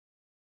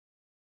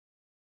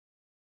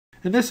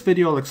In this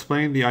video, I'll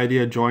explain the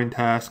IDEA join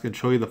task and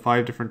show you the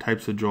 5 different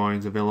types of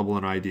joins available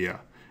in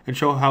IDEA, and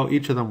show how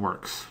each of them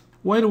works.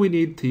 Why do we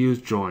need to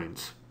use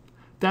joins?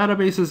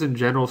 Databases in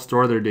general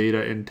store their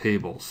data in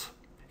tables.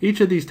 Each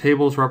of these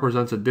tables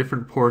represents a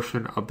different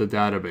portion of the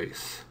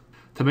database.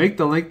 To make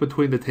the link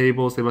between the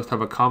tables, they must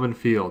have a common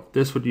field.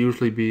 This would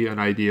usually be an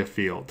IDEA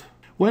field.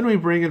 When we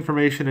bring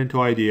information into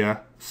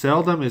IDEA,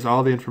 seldom is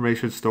all the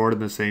information stored in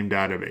the same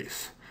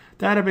database.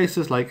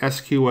 Databases like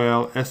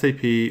SQL,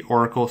 SAP,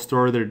 Oracle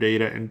store their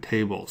data in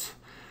tables.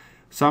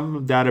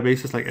 Some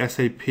databases like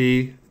SAP,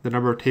 the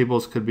number of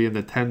tables could be in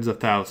the tens of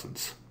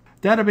thousands.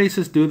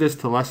 Databases do this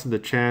to lessen the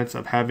chance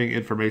of having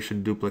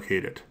information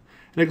duplicated.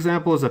 An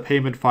example is a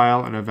payment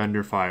file and a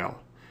vendor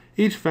file.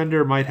 Each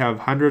vendor might have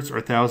hundreds or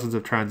thousands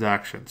of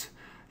transactions.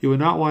 You would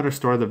not want to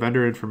store the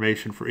vendor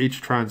information for each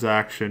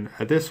transaction,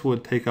 as this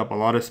would take up a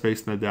lot of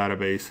space in the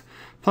database.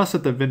 Plus,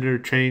 if the vendor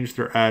changed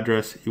their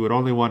address, you would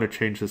only want to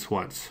change this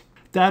once.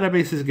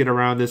 Databases get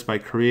around this by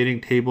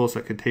creating tables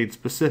that contain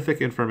specific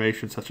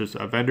information, such as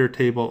a vendor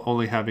table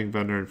only having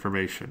vendor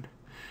information.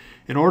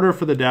 In order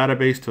for the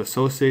database to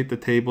associate the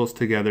tables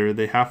together,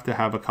 they have to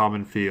have a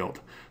common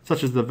field,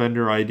 such as the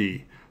vendor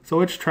ID.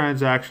 So each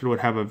transaction would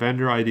have a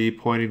vendor ID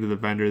pointing to the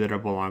vendor that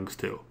it belongs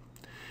to.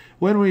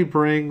 When we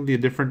bring the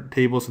different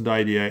tables into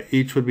IDEA,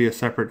 each would be a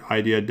separate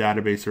IDEA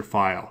database or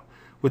file.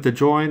 With the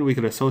join, we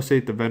could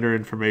associate the vendor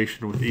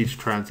information with each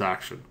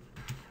transaction.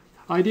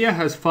 IDEA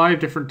has 5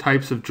 different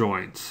types of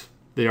joins.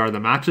 They are the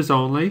matches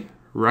only,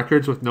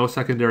 records with no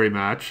secondary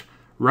match,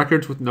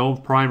 records with no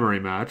primary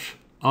match,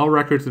 all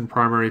records in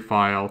primary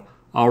file,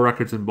 all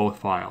records in both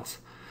files.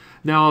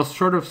 Now I'll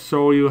sort of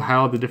show you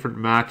how the different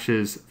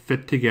matches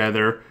fit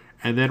together,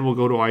 and then we'll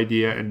go to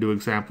IDEA and do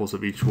examples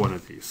of each one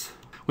of these.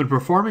 When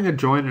performing a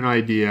join in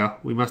IDEA,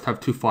 we must have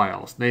 2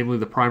 files, namely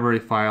the primary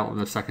file and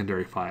the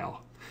secondary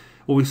file.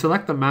 When we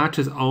select the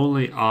matches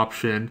only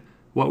option,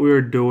 what we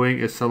are doing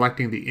is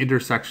selecting the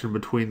intersection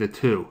between the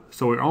two.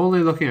 So we're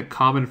only looking at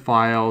common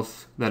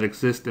files that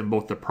exist in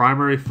both the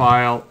primary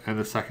file and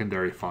the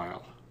secondary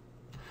file.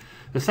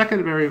 The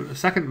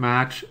second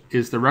match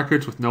is the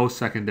records with no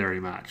secondary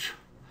match.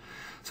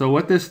 So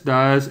what this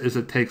does is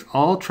it takes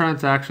all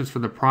transactions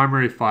from the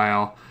primary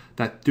file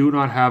that do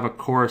not have a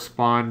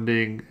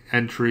corresponding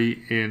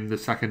entry in the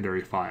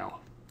secondary file.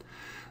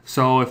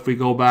 So if we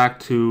go back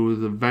to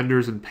the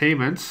vendors and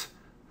payments,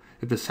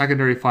 if the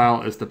secondary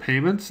file is the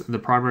payments and the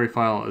primary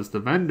file is the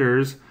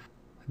vendors,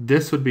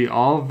 this would be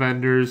all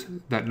vendors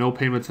that no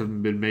payments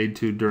have been made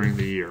to during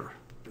the year.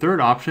 The third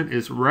option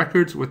is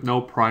records with no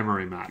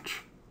primary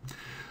match.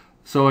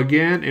 So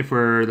again, if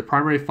the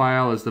primary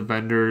file is the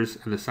vendors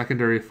and the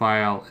secondary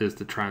file is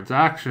the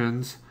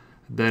transactions,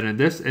 then in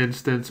this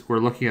instance, we're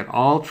looking at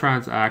all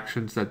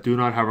transactions that do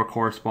not have a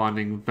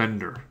corresponding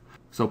vendor.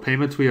 So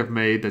payments we have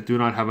made that do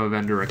not have a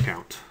vendor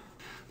account.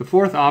 The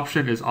fourth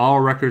option is all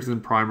records in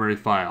primary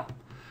file.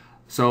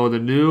 So the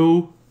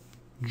new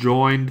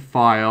joined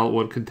file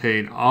would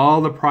contain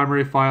all the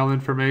primary file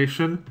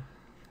information,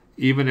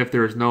 even if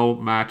there is no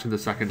match in the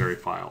secondary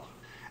file.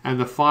 And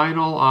the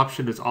final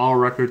option is all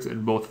records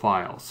in both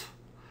files.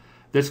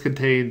 This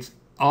contains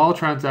all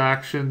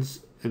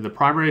transactions in the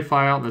primary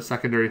file and the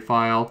secondary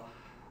file,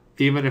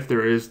 even if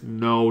there is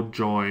no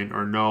join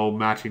or no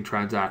matching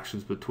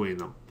transactions between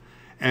them.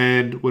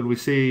 And when we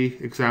see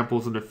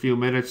examples in a few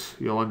minutes,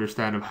 you'll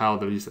understand of how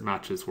these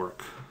matches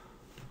work.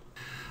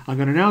 I'm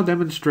going to now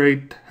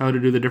demonstrate how to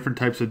do the different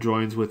types of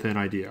joins within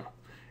IDEA.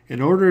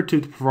 In order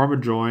to perform a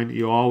join,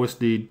 you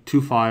always need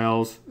 2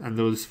 files, and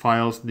those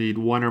files need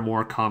 1 or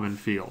more common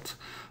fields.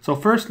 So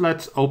first,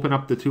 let's open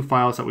up the 2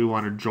 files that we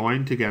want to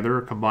join together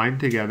or combine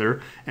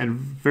together and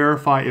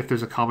verify if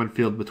there's a common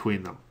field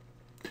between them.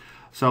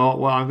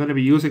 So I'm going to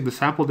be using the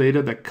sample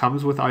data that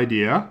comes with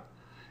IDEA.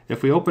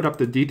 If we open up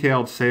the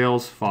detailed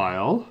sales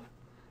file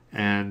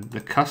and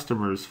the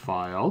customers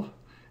file,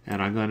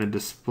 and I'm going to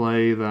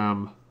display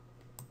them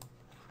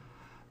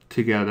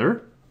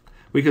together,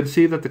 we can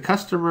see that the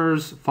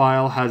customers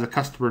file has a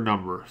customer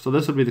number. So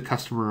this would be the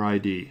customer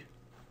ID.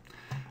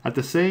 At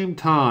the same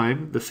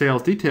time, the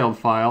sales detailed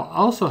file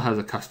also has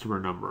a customer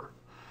number.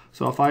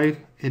 So if I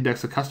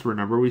index a customer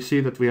number, we see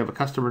that we have a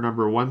customer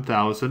number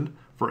 1000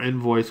 for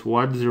invoice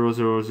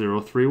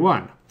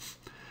 100031.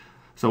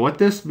 So what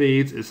this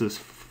means is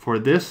for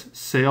this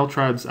sale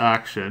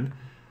transaction,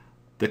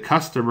 the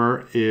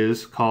customer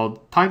is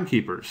called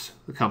Timekeepers,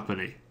 the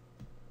company.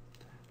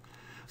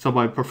 So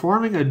by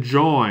performing a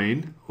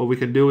join, what we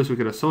can do is we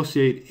can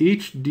associate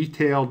each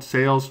detailed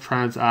sales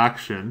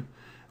transaction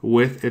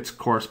with its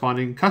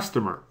corresponding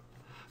customer.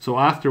 So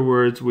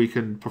afterwards, we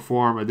can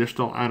perform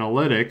additional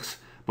analytics,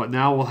 but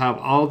now we'll have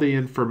all the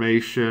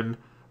information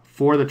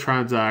for the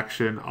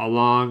transaction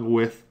along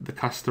with the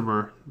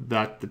customer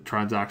that the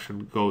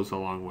transaction goes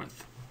along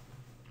with.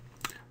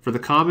 For the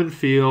common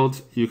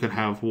fields, you can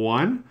have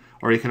 1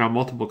 or you can have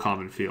multiple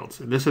common fields.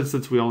 In this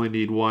instance, we only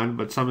need 1,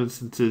 but some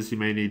instances you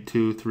may need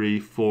 2, 3,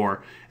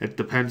 4. It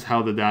depends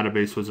how the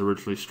database was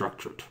originally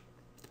structured.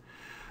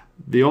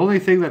 The only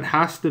thing that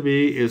has to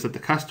be is that the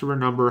customer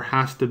number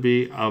has to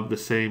be of the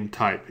same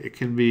type. It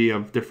can be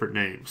of different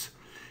names.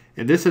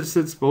 In this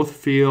instance, both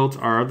fields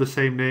are of the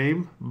same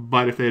name,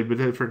 but if they had been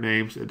different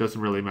names, it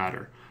doesn't really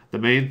matter. The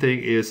main thing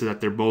is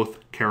that they're both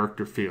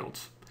character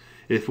fields.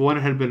 If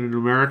one had been a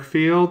numeric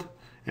field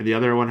and the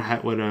other one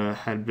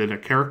had been a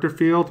character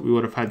field, we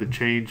would have had to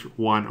change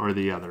one or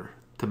the other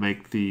to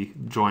make the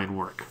join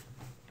work.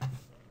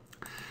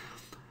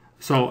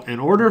 So in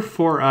order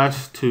for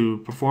us to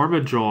perform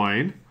a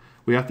join,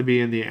 we have to be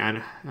in the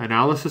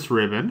analysis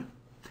ribbon,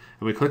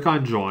 and we click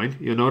on join.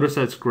 You'll notice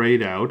that it's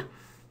grayed out.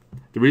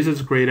 The reason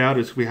it's grayed out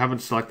is we haven't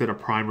selected a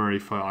primary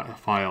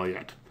file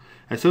yet.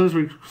 As soon as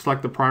we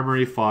select the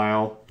primary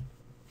file,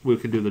 we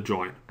can do the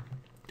join.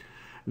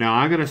 Now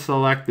I'm going to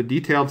select the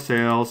detailed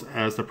sales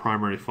as the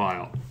primary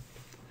file.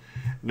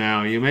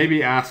 Now you may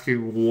be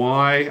asking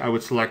why I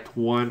would select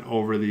one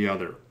over the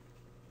other.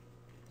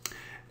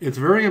 It's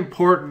very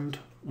important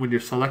when you're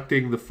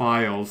selecting the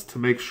files to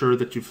make sure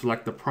that you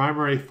select the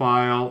primary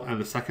file and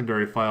the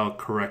secondary file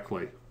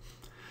correctly.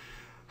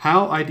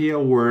 How IDEA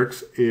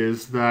works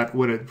is that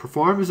when it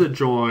performs a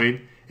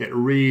join, it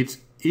reads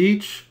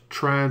each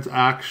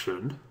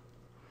transaction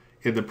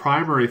in the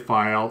primary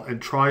file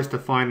and tries to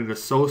find an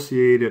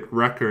associated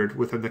record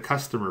within the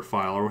customer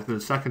file or within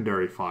the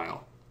secondary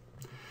file.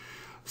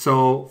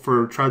 So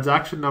for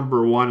transaction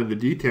number 1 in the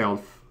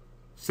detailed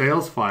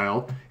sales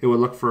file, it would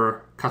look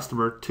for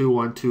customer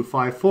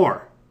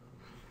 21254.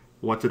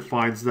 Once it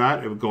finds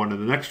that, it would go into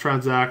the next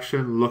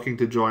transaction, looking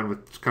to join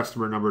with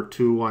customer number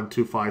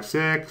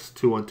 21256,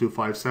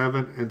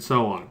 21257, and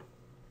so on.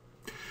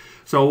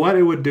 So what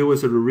it would do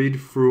is it would read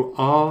through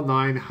all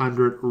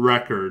 900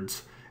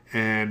 records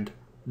and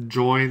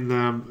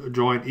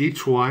join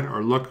each one,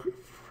 or look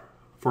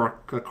for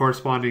a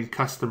corresponding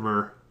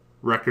customer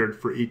record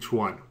for each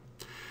one.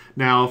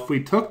 Now, if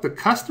we took the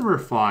customer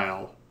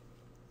file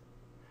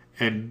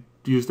and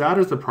used that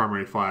as the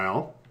primary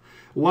file,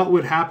 what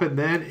would happen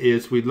then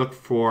is we'd look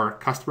for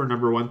customer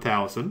number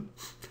 1000.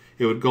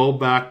 It would go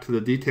back to the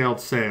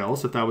detailed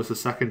sales if that was the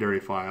secondary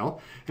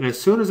file. And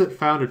as soon as it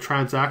found a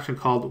transaction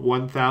called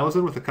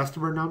 1000 with a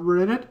customer number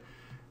in it,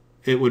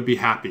 it would be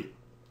happy.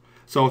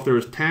 So if there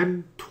was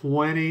 10,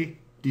 20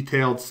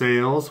 detailed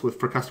sales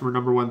for customer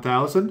number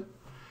 1000,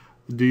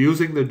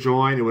 using the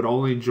join, it would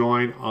only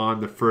join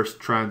on the first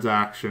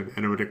transaction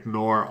and it would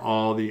ignore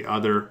all the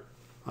other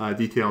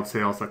detailed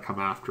sales that come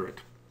after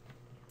it.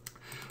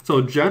 So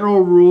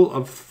general rule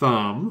of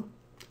thumb,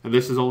 and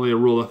this is only a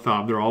rule of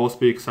thumb, there will always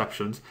be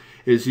exceptions,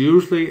 is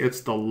usually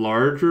it's the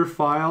larger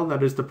file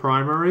that is the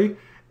primary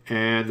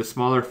and the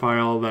smaller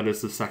file that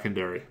is the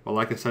secondary. But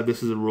like I said,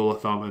 this is a rule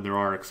of thumb and there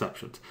are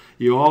exceptions.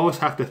 You always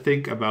have to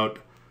think about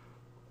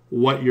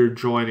what you're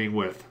joining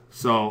with.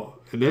 So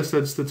in this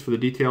instance for the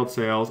detailed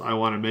sales, I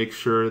want to make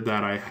sure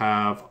that I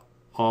have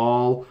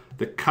all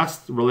the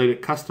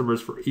related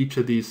customers for each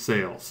of these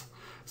sales.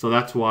 So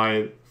that's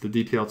why the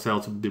detailed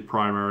sales would be the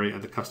primary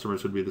and the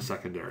customers would be the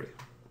secondary.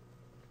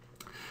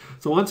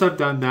 So once I've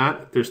done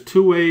that, there's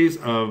two ways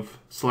of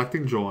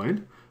selecting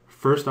join.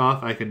 First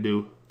off, I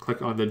can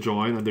click on the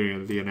join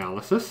under the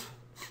analysis.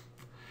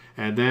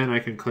 And then I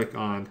can click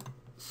on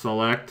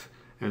select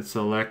and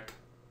select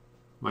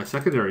my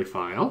secondary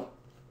file.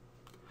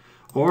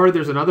 Or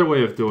there's another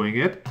way of doing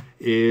it,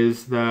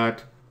 is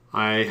that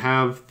I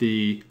have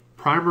the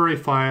primary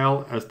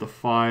file as the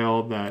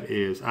file that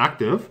is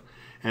active,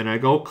 and I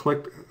go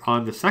click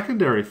on the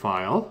secondary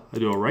file. I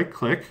do a right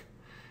click,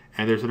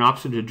 and there's an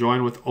option to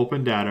join with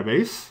Open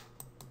Database.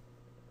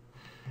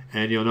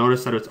 And you'll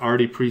notice that it's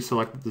already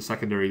pre-selected the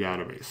secondary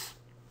database.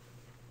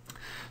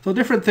 So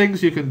different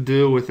things you can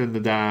do within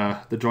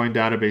the Join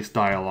Database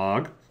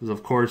dialog is,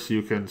 of course,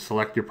 you can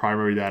select your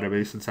primary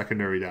database and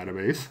secondary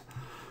database.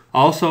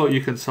 Also,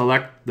 you can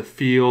select the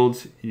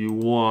fields you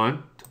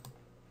want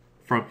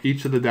from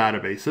each of the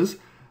databases.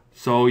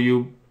 So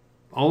you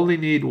only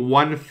need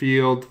one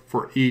field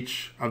for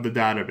each of the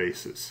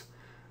databases.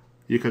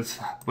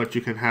 But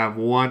you can have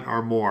one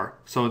or more.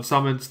 So in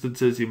some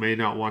instances, you may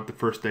not want the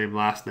first name,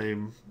 last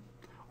name,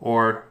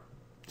 or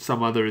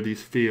some other of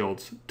these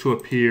fields to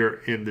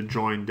appear in the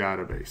join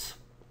database.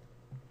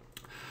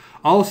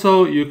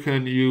 Also, you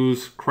can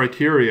use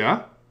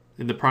criteria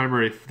in the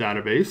primary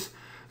database.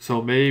 So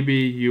maybe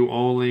you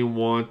only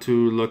want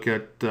to look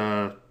at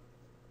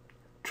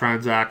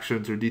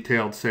transactions or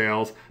detailed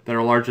sales that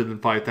are larger than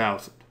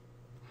 5,000.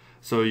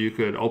 So you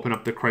could open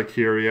up the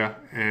criteria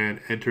and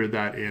enter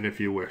that in if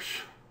you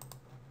wish.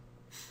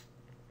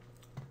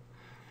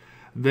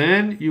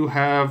 Then you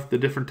have the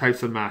different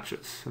types of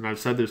matches. And I've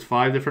said there's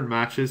 5 different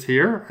matches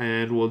here,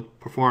 and we'll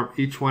perform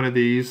each one of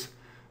these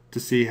to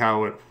see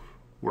how it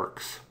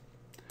works.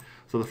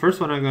 So the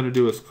first one I'm going to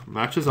do is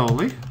matches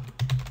only.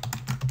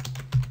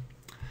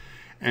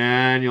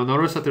 And you'll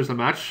notice that there's a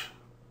match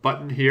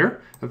button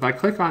here. If I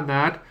click on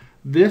that,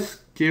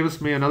 this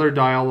gives me another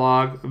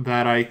dialog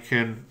that I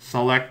can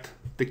select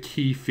the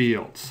key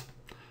fields.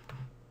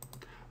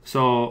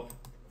 So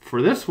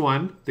for this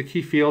one, the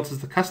key fields is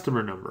the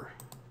customer number.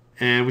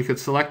 And we could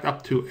select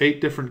up to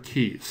 8 different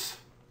keys.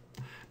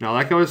 Now,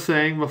 like I was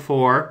saying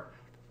before,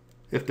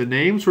 if the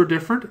names were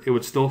different, it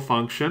would still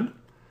function.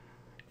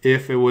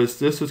 If it was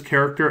this was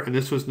character and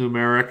this was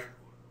numeric,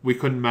 we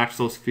couldn't match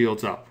those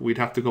fields up. We'd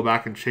have to go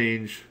back and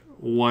change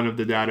one of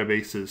the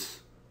databases,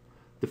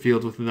 the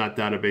fields within that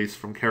database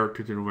from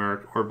character to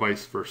numeric or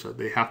vice versa.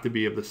 They have to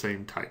be of the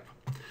same type.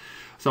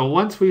 So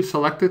once we've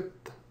selected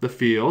the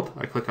field,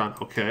 I click on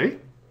OK.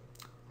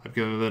 I've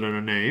given it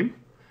a name.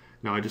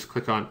 Now I just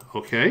click on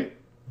OK.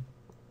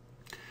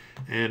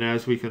 And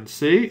as we can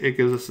see, it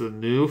gives us a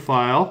new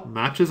file,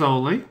 matches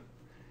only.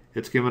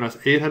 It's given us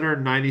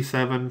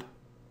 897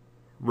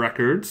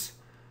 records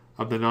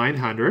of the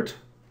 900.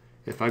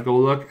 If I go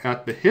look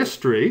at the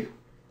history,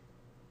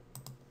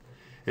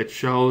 it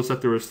shows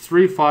that there was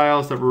 3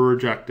 files that were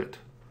rejected.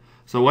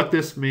 So what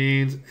this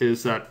means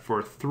is that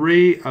for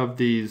 3 of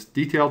these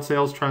detailed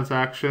sales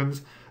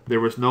transactions, there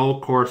was no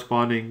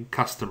corresponding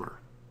customer.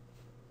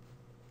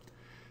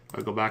 If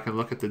I go back and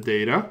look at the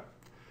data,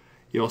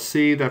 you'll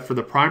see that for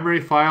the primary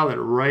file, it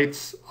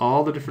writes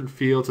all the different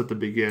fields at the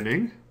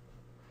beginning.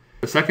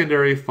 The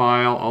secondary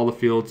file, all the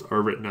fields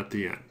are written at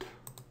the end.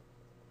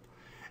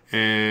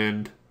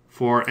 And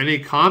for any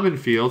common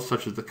fields,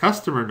 such as the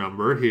customer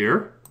number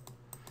here,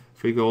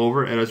 if we go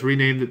over, it has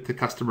renamed it to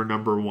customer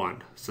number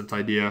 1, since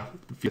the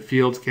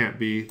fields can't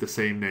be the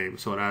same name,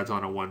 so it adds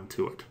on a 1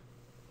 to it.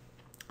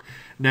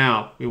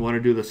 Now, we want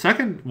to do the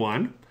second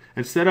one.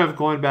 Instead of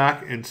going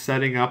back and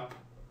setting up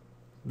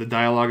the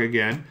dialog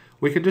again,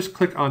 we can just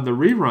click on the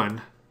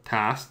rerun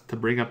task to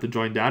bring up the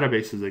join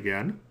databases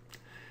again.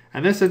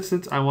 In this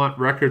instance, I want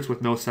records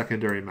with no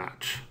secondary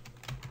match.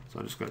 So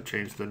I'm just going to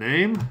change the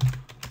name.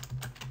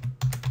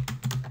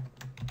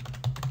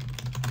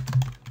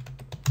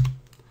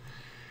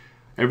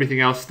 Everything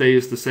else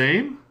stays the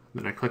same.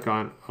 Then I click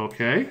on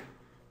OK.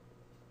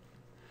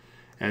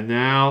 And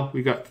now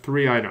we got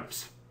 3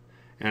 items.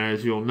 And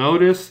as you'll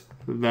notice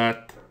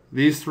that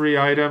these 3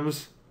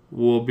 items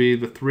will be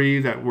the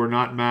 3 that were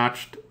not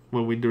matched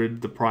when we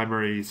did the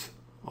primaries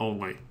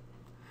only.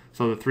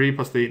 So the 3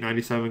 plus the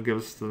 897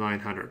 gives us the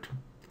 900.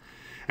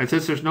 And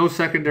since there's no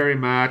secondary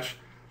match,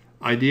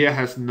 IDEA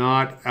has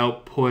not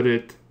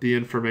outputted the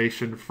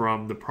information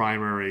from the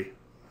primary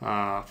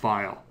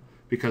file,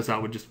 because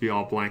that would just be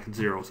all blank and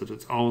 0, since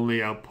it's only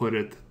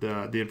outputted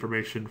the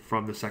information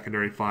from the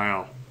secondary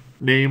file,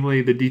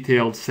 namely the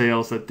detailed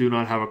sales that do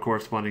not have a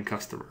corresponding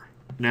customer.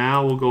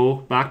 Now we'll go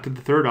back to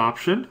the third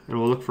option and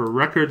we'll look for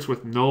records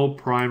with no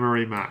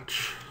primary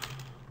match.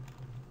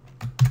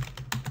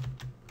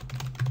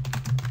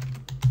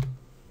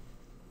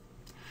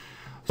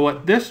 So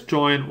what this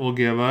join will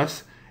give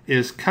us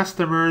is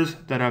customers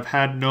that have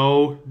had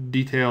no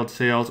detailed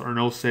sales or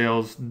no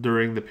sales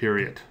during the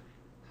period.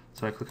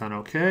 So I click on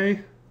OK.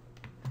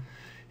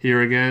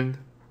 Here again,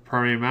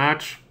 primary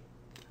match.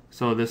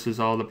 So this is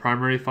all the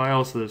primary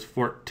files. So there's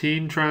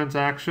 14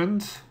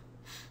 transactions.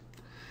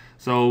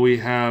 So we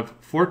have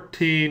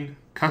 14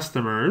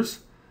 customers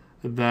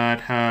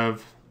that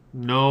have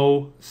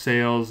no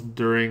sales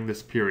during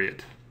this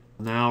period.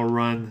 Now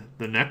run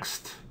the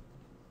next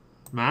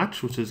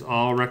match, which is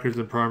all records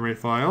in primary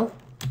file.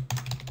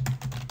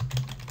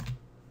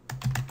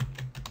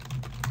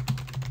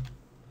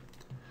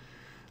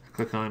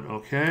 Click on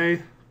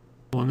OK.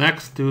 We'll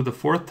next do the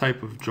fourth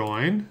type of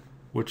join,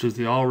 which is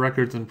the all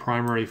records in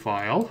primary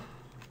file.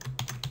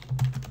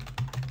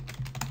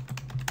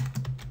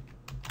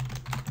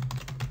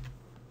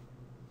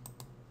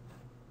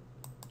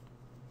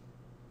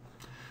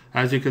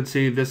 As you can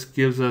see, this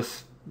gives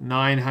us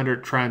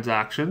 900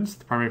 transactions.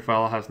 The primary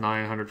file has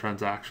 900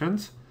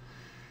 transactions.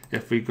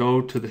 If we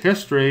go to the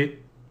history,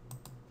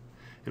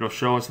 it'll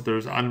show us that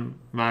there's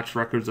unmatched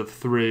records of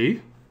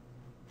 3.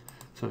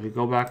 So if you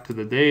go back to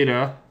the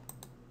data,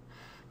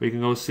 we can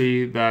go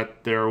see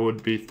that there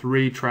would be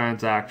 3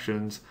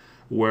 transactions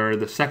where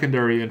the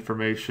secondary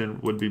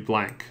information would be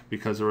blank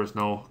because there was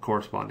no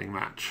corresponding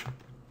match.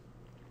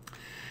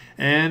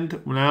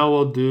 And now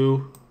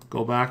we'll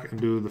go back and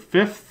do the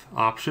fifth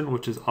option,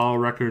 which is all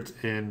records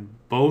in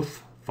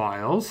both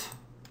files.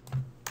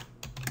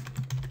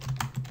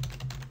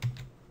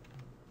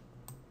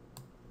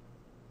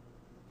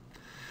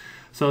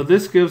 So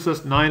this gives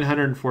us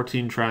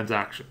 914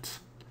 transactions.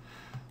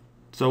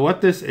 So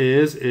what this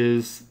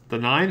is the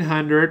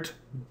 900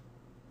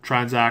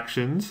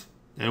 transactions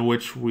in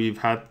which we've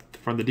had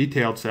from the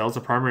detailed sales, the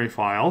primary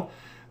file,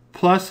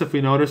 plus if we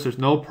notice there's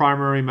no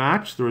primary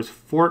match, there was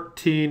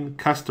 14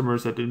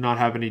 customers that do not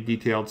have any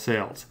detailed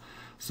sales.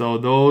 So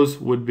those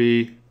would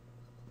be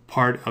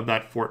part of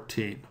that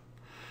 14.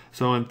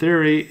 So in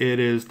theory, it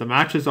is the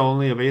matches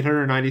only of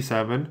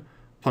 897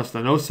 plus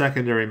the no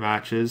secondary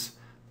matches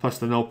plus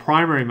the no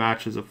primary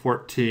matches of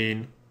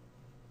 14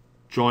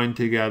 joined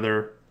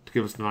together to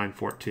give us the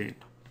 914.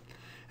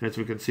 And as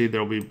we can see,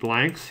 there will be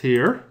blanks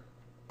here.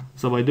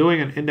 So by doing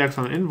an index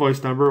on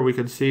invoice number, we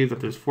can see that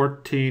there's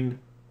 14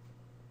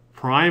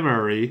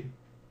 primary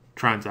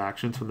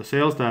transactions from the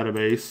sales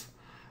database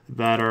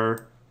that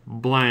are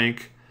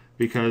blank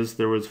because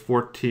there was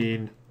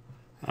 14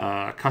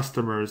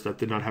 customers that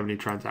did not have any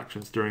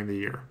transactions during the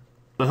year.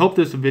 I hope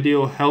this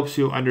video helps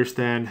you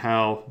understand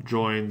how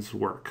joins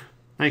work.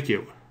 Thank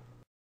you.